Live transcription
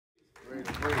Is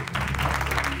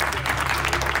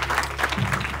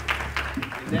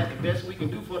that the best we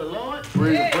can do for the Lord?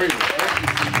 Praise him, praise him.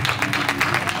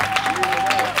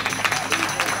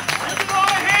 Let's go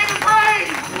ahead and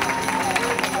praise.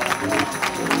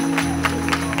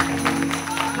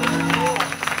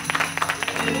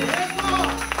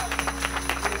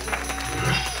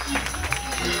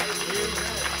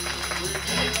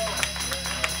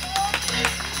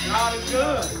 God is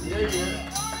good. Yeah.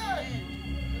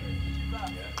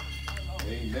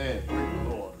 Amen. Praise the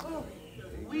Lord.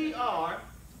 We are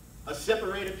a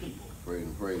separated people. Praise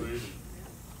him, praise him.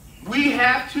 We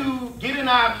have to get in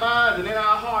our minds and in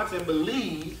our hearts and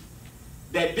believe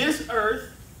that this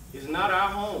earth is not our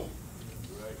home.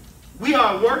 We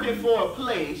are working for a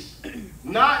place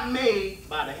not made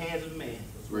by the hands of man.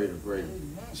 Praise him, praise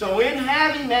him. So in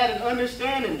having that and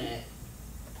understanding that,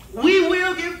 we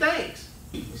will give thanks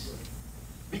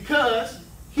because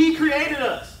he created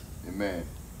us. Amen.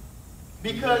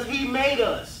 Because he made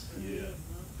us.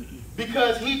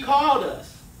 Because he called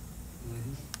us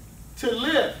to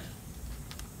live.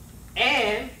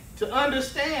 And to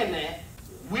understand that,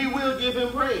 we will give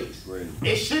him praise. Praise.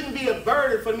 It shouldn't be a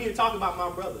burden for me to talk about my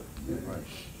brother, Right.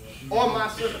 or my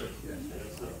sister,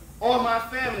 or my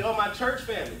family, or my church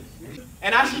family.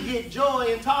 And I should get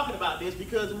joy in talking about this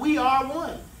because we are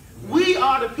one. We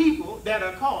are the people that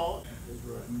are called.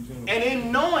 And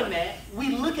in knowing that,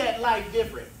 we look at life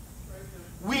different.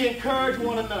 We encourage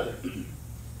one another.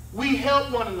 We help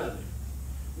one another.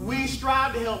 We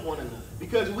strive to help one another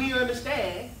because we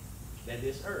understand that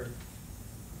this earth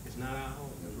is not our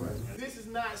home. Right. This is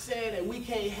not saying that we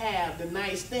can't have the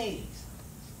nice things.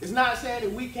 It's not saying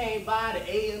that we can't buy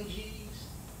the AMGs.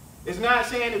 It's not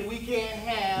saying that we can't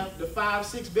have the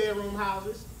 5-6 bedroom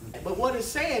houses. But what it's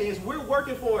saying is we're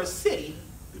working for a city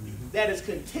that is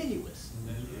continuous.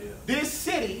 This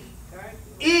city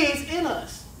is in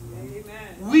us.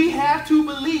 We have to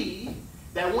believe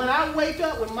that when I wake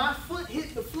up, when my foot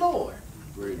hit the floor,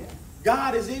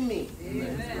 God is in me.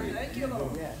 Amen. Thank you,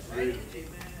 Lord. Yes. Thank you.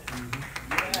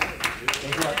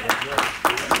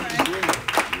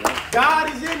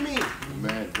 God is in me.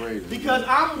 Amen. Praise him. Because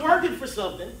I'm working for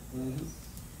something,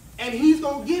 and he's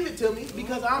going to give it to me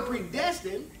because I'm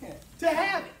predestined to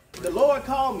have it. The Lord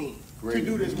called me to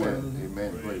do this work.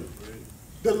 Amen. Praise him.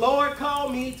 The Lord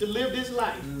called me to live this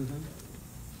life.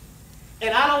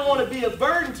 And I don't want to be a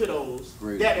burden to those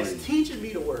that is teaching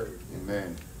me the word.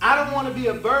 Amen. I don't want to be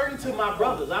a burden to my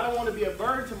brothers. I don't want to be a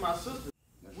burden to my sisters.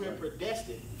 We're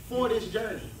predestined for this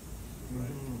journey.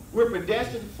 We're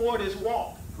predestined for this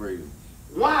walk. Praise him.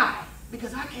 Why?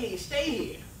 Because I can't stay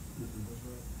here.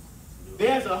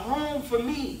 There's a home for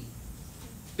me.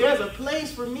 There's a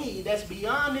place for me that's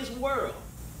beyond this world.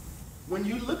 When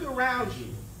you look around you,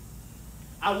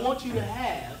 I want you to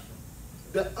have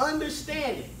the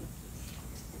understanding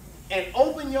and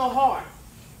open your heart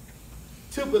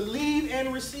to believe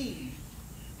and receive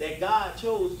that God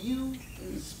chose you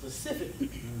specifically.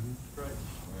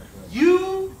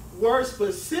 You were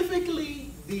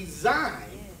specifically designed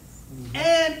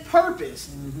and purposed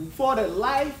for the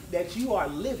life that you are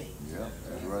living. Yeah,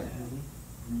 that's right.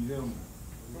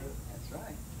 That's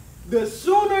right. The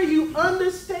sooner you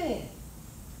understand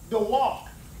the walk,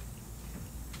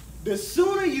 the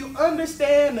sooner you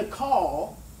understand the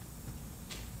call,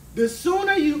 the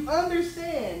sooner you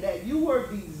understand that you were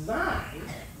designed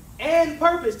and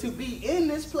purposed to be in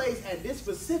this place at this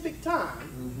specific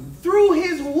time through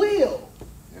his will,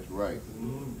 That's right.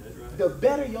 the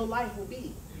better your life will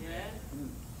be.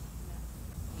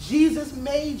 Jesus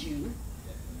made you.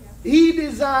 He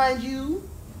designed you.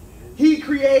 He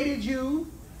created you.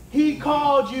 He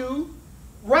called you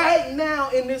right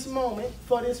now in this moment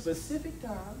for this specific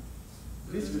time,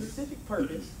 this specific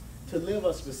purpose, to live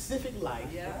a specific life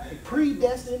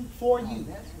predestined for you.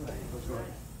 That's right. That's right.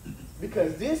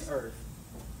 Because this earth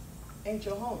ain't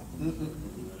your home.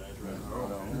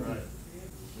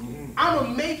 I'm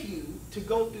going to make you to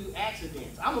go through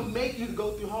accidents. I'm going to make you to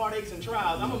go through heartaches and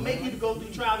trials. I'm going to make you to go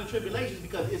through trials and tribulations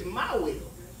because it's my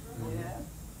will. Yeah.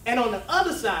 And on the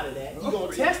other side of that, you're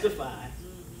going to testify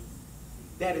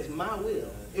that it's my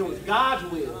will. It was God's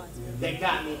will that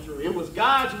got me through. It was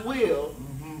God's will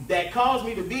that caused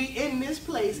me to be in this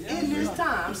place, in this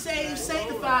time, saved,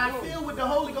 sanctified, filled with the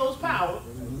Holy Ghost power.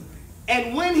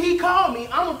 And when he called me,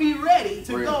 I'm going to be ready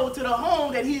to go to the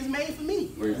home that he has made for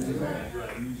me.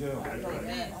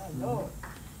 Amen.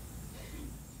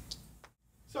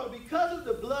 So because of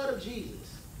the blood of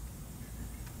Jesus,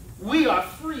 we are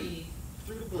free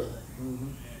through the blood.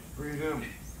 Freedom.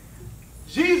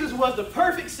 Jesus was the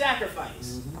perfect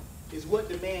sacrifice, is what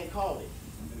the man called it.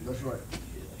 That's right.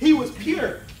 He was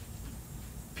pure.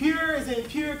 pure as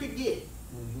impure could get.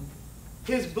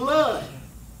 His blood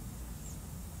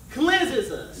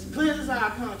cleanses us, cleanses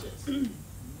our conscience,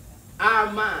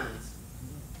 our minds,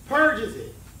 purges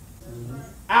it.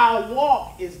 Our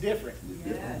walk is different.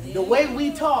 The way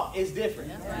we talk is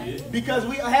different. Because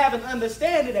we have an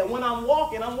understanding that when I'm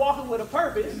walking with a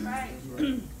purpose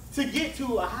to get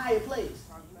to a higher place.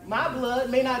 My blood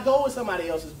may not go with somebody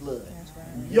else's blood.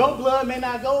 Your blood may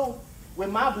not go with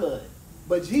my blood.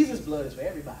 But Jesus' blood is for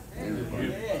everybody.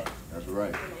 Yeah. That's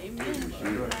right. Amen.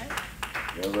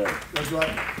 That's right. That's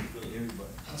right.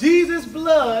 Jesus'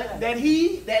 blood that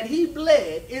he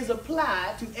bled is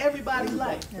applied to everybody's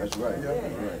life. That's right. Yeah.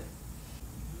 That's right.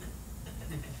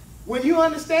 When you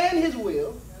understand his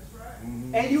will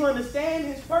and you understand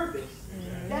his purpose,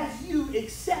 that's you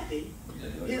accepting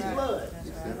his blood.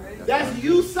 That's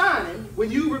you signing when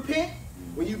you repent,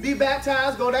 when you be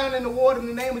baptized, go down in the water in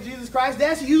the name of Jesus Christ.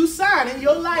 That's you signing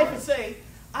your life and say,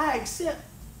 I accept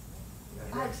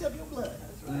your blood.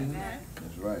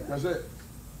 That's right. That's it.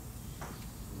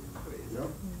 Yep.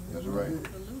 That's right.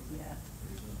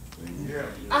 Yeah.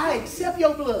 I accept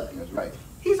your blood. That's right.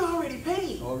 He's already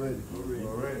paid. Already.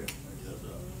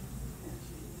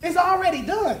 It's already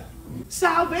done.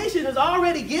 Salvation is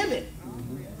already given.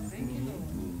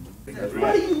 That's What are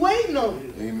right. you waiting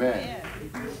on? Amen.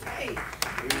 Hey.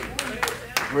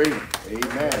 Praise him.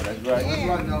 Amen. That's right. That's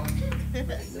right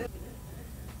now.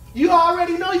 You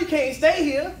already know you can't stay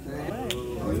here.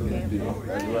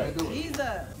 That's right. Jesus.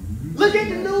 Look at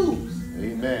the news.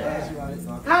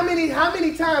 Amen. How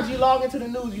many times you log into the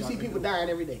news, you see people dying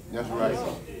every day? That's right.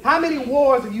 How many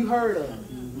wars have you heard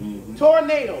of?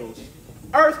 Tornadoes,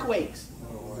 earthquakes,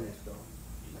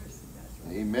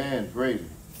 Amen. Praise him.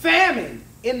 famine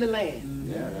in the land.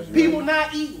 Yeah, that's right. People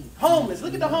not eating. Homeless.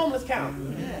 Look at the homeless count.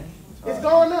 It's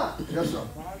going up. Yes, sir.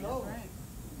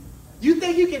 You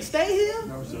think you can stay here?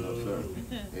 No, sir. No, sir.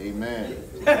 Amen.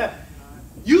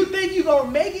 You think you're going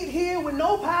to make it here with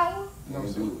no power? No,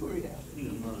 sir.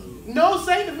 No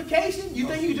sanctification? You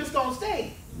think you're just going to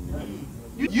stay?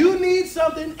 You need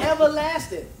something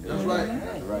everlasting. That's right.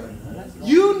 That's right.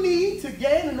 You need to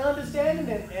gain an understanding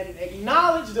and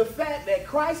acknowledge the fact that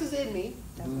Christ is in me.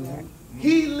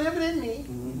 He living in me.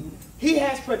 He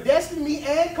has predestined me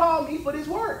and called me for this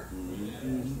work.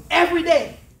 Every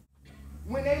day.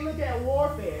 When they look at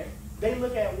warfare, they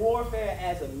look at warfare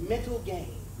as a mental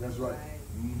game. That's right.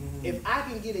 If I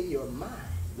can get in your mind,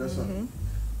 Yes, sir.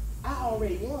 I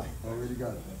already won. Already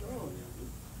got it.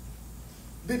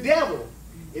 The devil,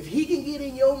 if he can get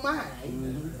in your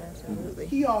mind,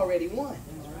 he already won.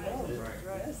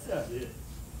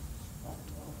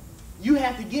 You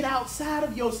have to get outside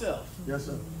of yourself Yes,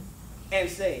 sir. and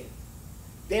say,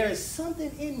 there is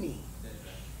something in me.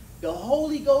 The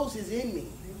Holy Ghost is in me.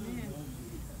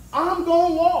 I'm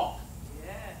going to walk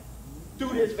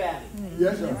through this valley.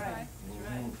 Yes, sir.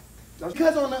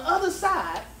 Because on the other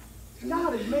side,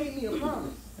 God has made me a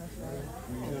promise.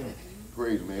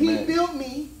 Praise him. He Amen. built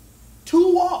me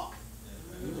to walk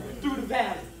through the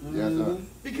valley Yes, sir.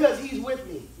 because he's with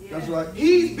me. That's right.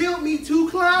 He's built me to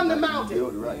climb the Built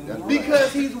mountain right. That's right.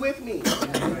 because he's with me.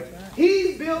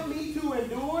 He's built me to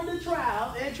endure the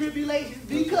trials and tribulations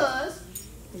because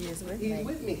he's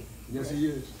with me. Yes, he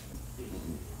is.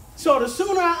 So the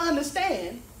sooner I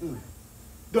understand,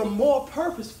 the more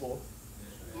purposeful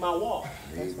my walk.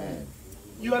 Amen.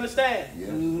 You understand?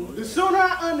 Yes. The sooner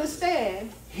I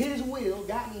understand his will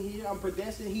got me here, I'm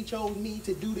predestined, he chose me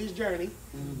to do this journey,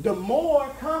 the more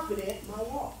confident my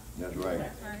walk. That's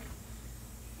right.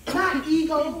 Not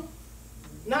ego,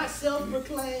 not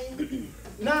self-proclaimed,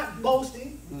 not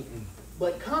boasting,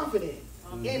 but confident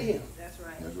in him. That's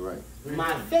right. That's right.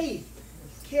 My faith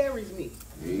carries me.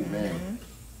 Amen.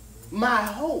 My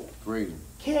hope Praise him.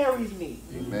 carries me.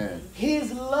 Amen.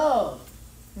 His love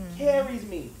carries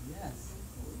me.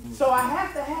 So I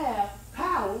have to have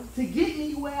power to get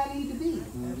me where I need to be.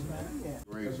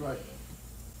 Praise That's him. right.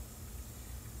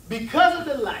 Because of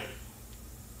the light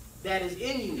that is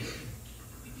in you,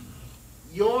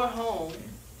 your home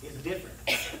is different.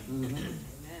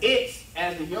 It's,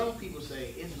 as the young people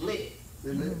say, it's lit.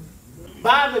 It's lit.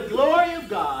 By the glory of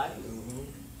God,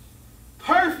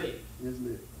 perfect It's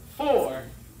lit. for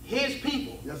his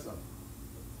people. Yes, sir.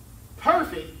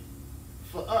 Perfect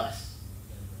for us.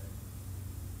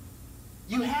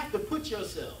 You have to put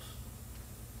yourself,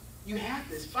 you have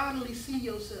to finally see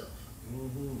yourself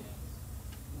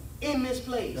in this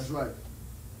place. That's right.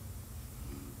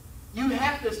 You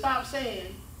have to stop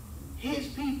saying, his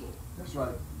people. That's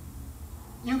right.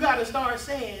 You got to start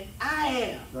saying, I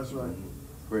am. That's right.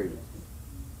 Praise him.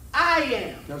 I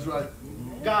am That's right.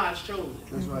 God's chosen.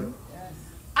 That's right.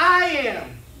 I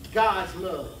am God's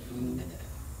love.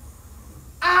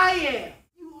 I am.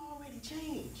 You already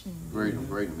changed. Great,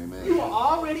 amen. You are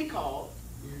already called,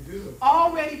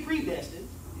 already predestined,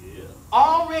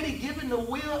 already given the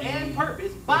will and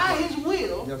purpose by his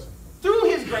will, Yes, sir. through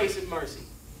his grace and mercy.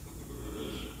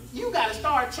 You got to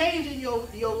start changing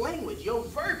your language. Your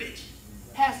verbiage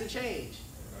has to change.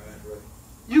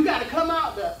 You got to come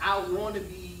out the I want to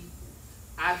be,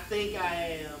 I think I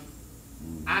am,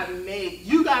 I may.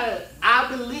 You got to I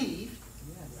believe,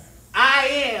 I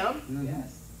am,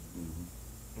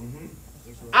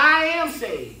 I am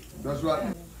saved. That's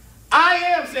right. I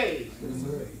am saved. Yes,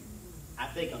 sir. I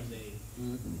think I'm saved.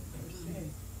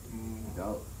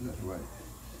 No, that's right.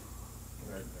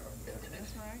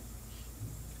 That's right.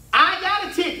 I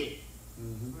got a ticket.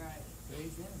 Right.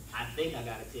 Praise him. I think I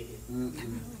got a ticket. No.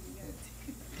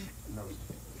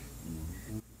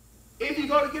 If you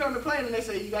go to get on the plane and they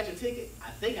say, you got your ticket,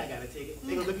 I think I got a ticket.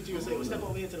 They're gonna look at you and say, well, step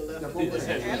over here to the left. Step over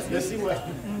there.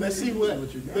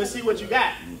 Let's see what you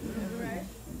got.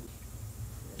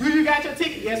 Do you got your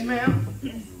ticket? Yes, ma'am.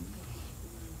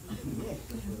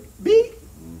 B.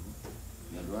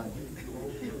 That's right.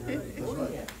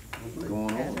 What's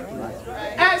going on? That's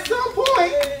right.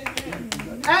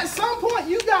 At some point,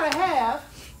 you gotta have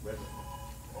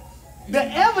the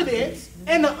evidence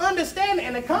and the understanding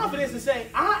and the confidence to say,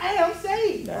 I am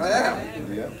saved. I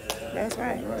am. Yeah. That's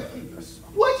right. That's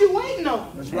right. What you waiting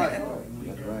on? That's right.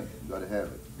 That's right. You gotta have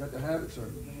it. Got to have it, sir.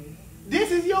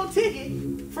 This is your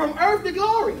ticket from earth to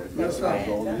glory. That's right.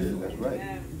 All it is. That's right.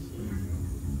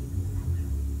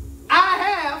 I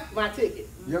have my ticket.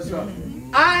 Yes, sir.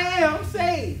 I am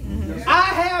saved. Yes, sir. I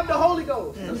have the Holy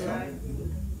Ghost. Yes, sir.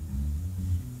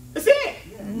 That's it.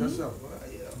 Yes, sir.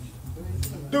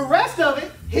 The rest of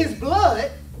it, his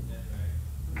blood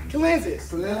cleanses.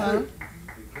 Cleanse it.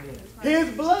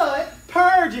 His blood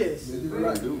purges.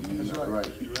 That's Right. right.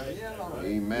 That's right.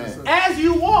 Amen. As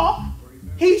you walk,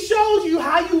 he shows you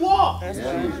how you walk. That's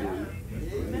Yeah, right.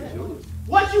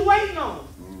 What you waiting on?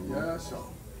 Yes, sir.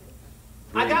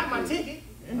 I got my ticket.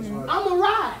 That's right. I'm going to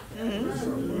ride. Yes,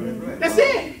 sir. That's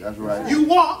it. That's right. You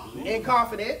walk in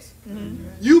confidence.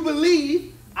 You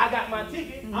believe, I got my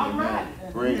ticket. I'm riding.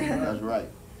 Great. That's right.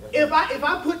 If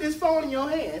I put this phone in your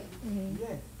hand,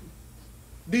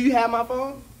 do you have my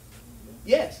phone?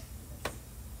 Yes.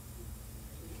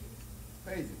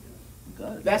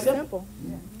 Got it. That's simple.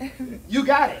 Simple. You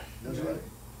got it. That's right.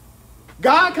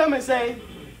 God come and say,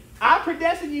 I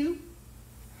predestined you.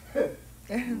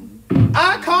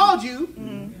 I called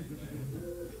you.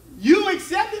 You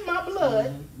accepted my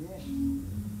blood.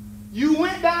 You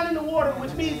went down in the water,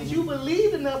 which means that you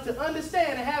believed enough to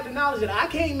understand and have the knowledge that I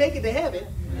can't make it to heaven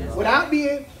without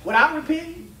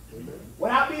repenting,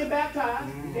 without being baptized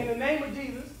in the name of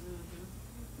Jesus.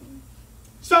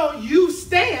 So you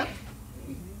stamped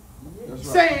That's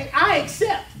right. saying, I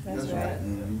accept. That's right.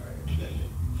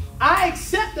 I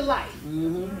accept the life.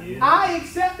 I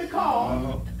accept the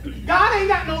call. God ain't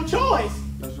got no choice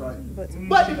That's right.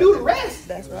 but to do the rest.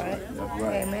 That's right. That's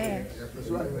right. Amen. That's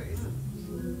right.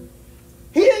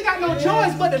 He ain't got no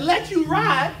choice but to let you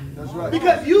ride That's right.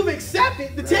 because you've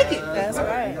accepted the ticket. That's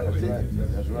right.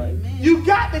 That's right. You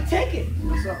got the ticket.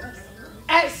 Yes, sir.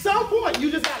 At some point,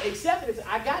 you just got to accept it.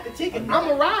 I got the ticket. I'm going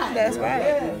to ride. That's right.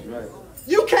 That's right.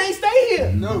 You can't stay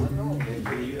here. No.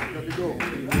 Got to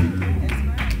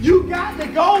go. You got to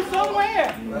go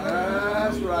somewhere.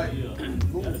 That's right.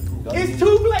 It's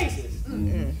two places.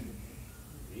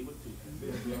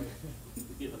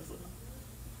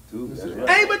 Two. That's right.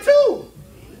 Ain't but two.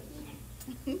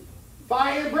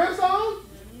 Fire and brimstone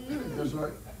That's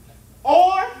right.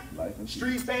 or Life and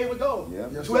streets paved with gold. Yeah.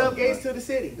 Yes, 12 sir. gates to the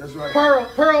city. That's right.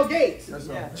 Pearl gates. Yes,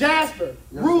 sir. Jasper.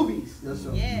 Yes, Rubies. Yes,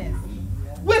 sir. Yes.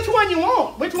 Which one you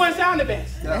want? Which one sound the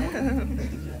best? That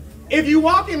one. If you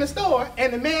walk in the store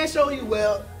and the man show you,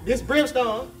 well, this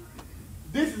brimstone,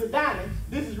 this is a diamond,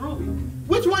 this is ruby,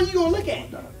 which one you gonna look at?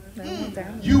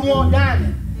 You want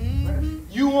diamond.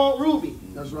 You want ruby.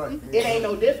 That's right. It ain't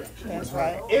no different. That's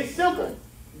right. It's simple.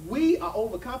 We are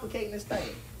overcomplicating this thing.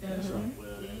 Yes, sir.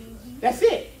 That's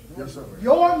it. Yes, sir.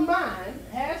 Your mind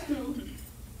has to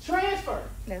transfer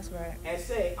That's right. and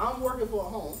say, I'm working for a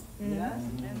home Yes.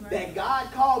 that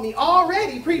God called me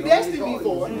already, predestined me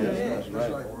for, That's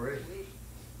That's right. right.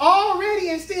 already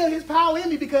instilled his power in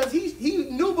me because he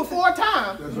knew before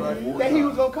time That's right. that he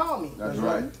was going to call me. That's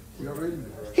right. You already know.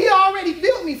 He already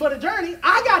built me for the journey.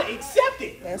 I got to accept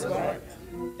it. That's right.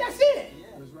 That's it.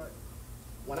 That's right.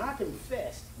 When I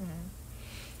confessed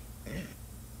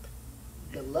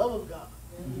the love of God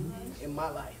in my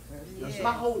life,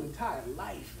 my whole entire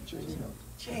life Change it up.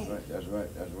 changed. That's right.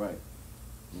 That's right.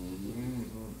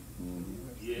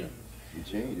 Yeah. You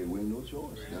change it. We have no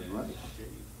choice. That's right.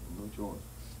 No choice.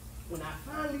 When I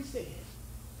finally said,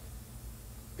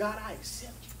 God, I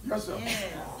accept you. Yes, sir.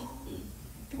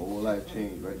 Whole life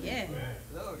changed right there.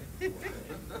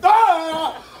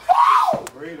 Ah! Oh!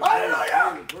 Praise him,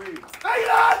 Hallelujah! praise him, praise him. Thank you,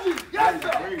 Lord Jesus. Yes,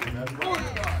 sir. Praise him. That's Glory right.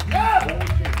 to God. Yeah.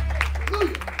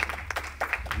 Hallelujah.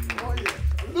 Oh, yeah.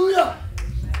 Hallelujah.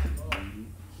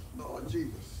 Lord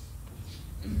Jesus.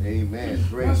 Amen.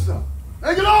 Praise Yes, him. sir.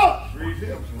 Thank you, Lord.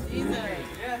 Jesus.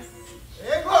 Yes.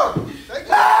 Hey, glory. Thank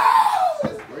you.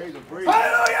 Praise him, praise him.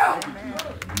 Hallelujah.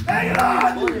 Thank you, Lord.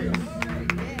 Hallelujah.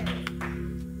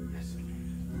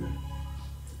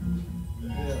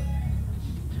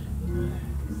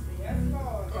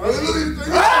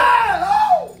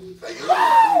 Thank you,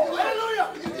 Lord. Hallelujah.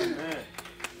 Amen.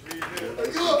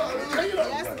 Thank you, Lord. Thank you,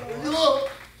 Lord. Thank you, Lord.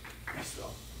 Yes,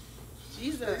 Lord.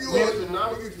 Jesus. Thank you, There's Lord. the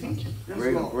knowledge teacher. Yes,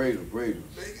 Praise him, Lord. praise him, praise him.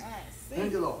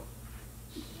 Thank you, Lord.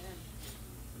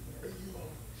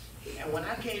 And when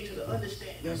I came to the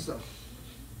understanding, Yes, sir.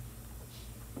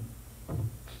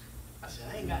 I said,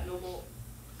 I ain't got no more.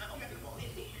 I don't got no more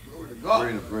in me. Glory to Praise God.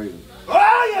 him, praise him.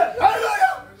 Oh, yeah.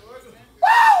 Hallelujah.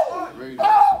 Woo! Praise him.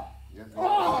 Oh! Yes,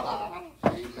 Oh!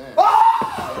 Amen.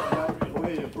 Oh! Go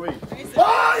ahead and praise him.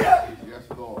 Oh, yeah. Yes,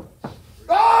 Lord.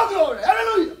 Oh, glory.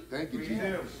 Hallelujah. Thank you,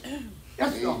 Jesus.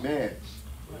 Yes, Lord. Amen.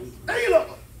 Thank you, Lord.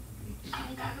 I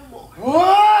don't got no more.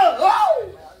 Oh! Oh!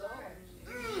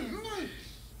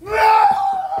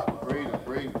 Praise him,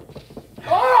 praise him.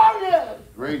 Oh, yeah.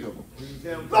 Praise him.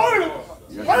 Glory to God.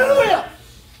 Yes, Hallelujah.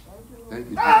 Thank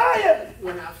you, Ah, Jesus. yeah.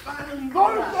 When I finally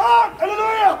Glory to realized God.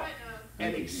 Hallelujah.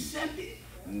 and accepted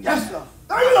Yes, sir.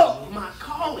 Thank you, Lord. my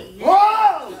calling,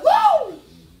 Whoa! Whoa!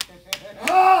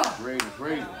 Ah! Praise him,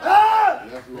 praise him. Ah!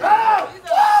 Yes, Lord. Ah!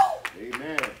 Whoa!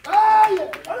 Amen. Ah, yeah.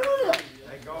 Hallelujah.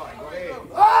 Thank God. Go ahead.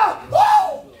 Ah!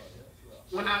 Whoa!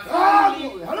 when I Ah,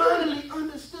 finally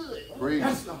understood Praise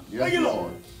Yes, him. sir. Yes, Thank you, Lord.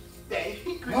 Lord. that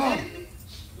he created me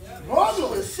Oh,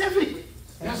 glory. specifically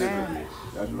Yes, sir.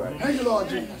 That's right. Thank you, Lord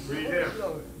Jesus.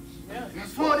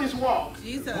 for this walk.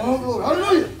 Jesus. Oh, glory.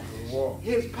 Hallelujah.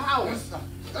 His power, Yes, sir.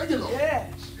 Thank you, Lord. Yeah.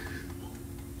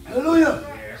 Hallelujah.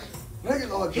 Thank you,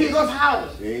 Lord his Jesus. power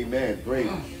Amen. Praise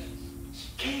him.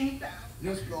 came down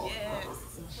Yes, Lord. Yes.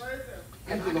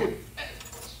 Thank you, Lord.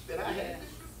 that I had.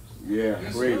 Yeah.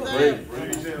 Praise him,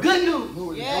 praise him. Good news.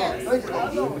 Glory to Yes. God. Thank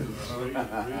you, Lord.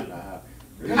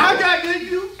 I got good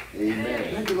news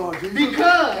Amen. Thank you, Lord Jesus.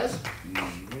 because my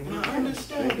Thank you,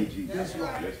 understanding Jesus. Yes,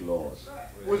 Lord. Yes, Lord.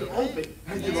 was open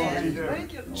Thank you, Lord Jesus.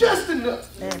 Thank you. just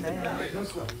enough. Amen.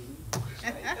 Yes, sir.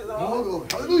 Oh, glory.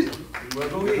 Hallelujah.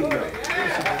 Wait a minute,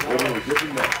 just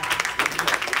enough.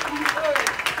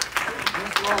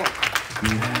 Yes, Lord.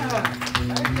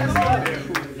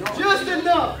 Just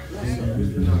enough.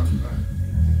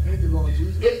 Thank you, Lord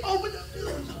Jesus. It opened up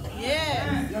doors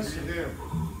Yes. Yes, sir.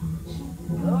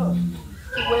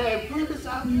 to where a purpose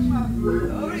out here. I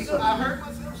heard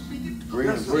myself speaking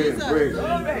Praise him, praise him, praise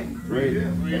him. Praise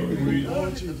him.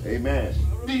 Lord Jesus. Amen.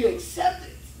 the acceptance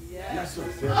Yes, sir.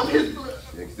 of his blood,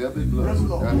 Accept his blood. Yes,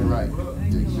 Lord. That's right.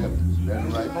 Accept it.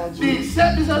 That's right. the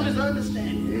acceptance of his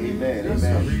understanding, Amen. Yes,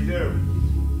 Amen.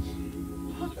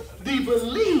 the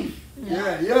belief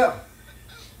Yeah.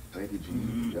 Thank you,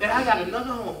 Jesus. that I got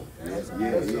another home. Yeah.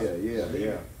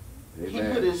 He put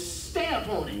Amen. his stamp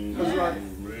on it, That's right.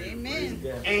 Amen.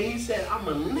 and he said, I'm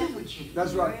going to live with you.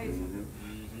 That's right.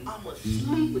 I'm going to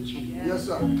sleep with you. Yes,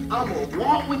 sir. I'm going to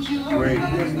walk with you. Praise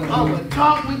I'm him. going to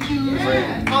talk with you.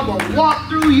 I'm going to walk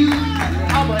through you.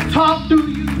 I'm going to talk through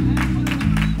you.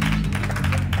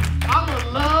 I'm going to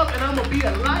love and I'm going to be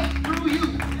a light through you.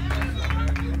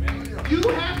 You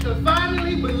have to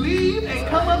finally believe and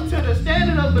come up to the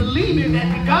standard of believing that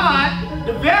the God,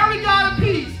 the very God of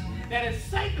peace, that is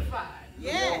sanctified,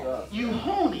 Yes. you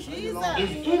holy, Jesus.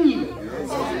 is in you.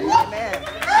 Amen.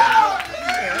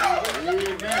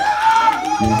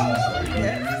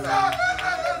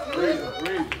 Praise him,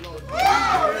 praise him.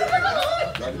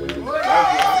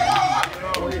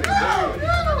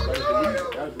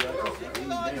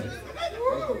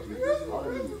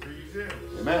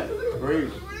 Amen.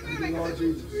 Praise him. Thank you, Lord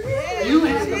Jesus. You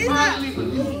have to finally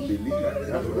believe. Believe it.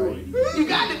 That's right. You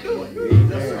got to do it.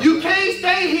 Amen. You can't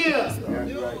stay here. That's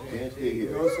right. Can't stay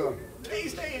here. No, sir. Can't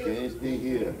stay here. Can't stay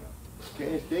here.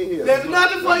 Can't stay here. There's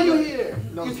nothing for you here.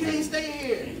 No, You sir. can't stay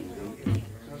here.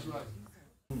 That's right.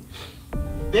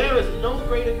 There is no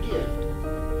greater gift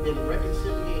than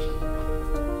reconciliation.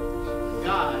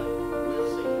 God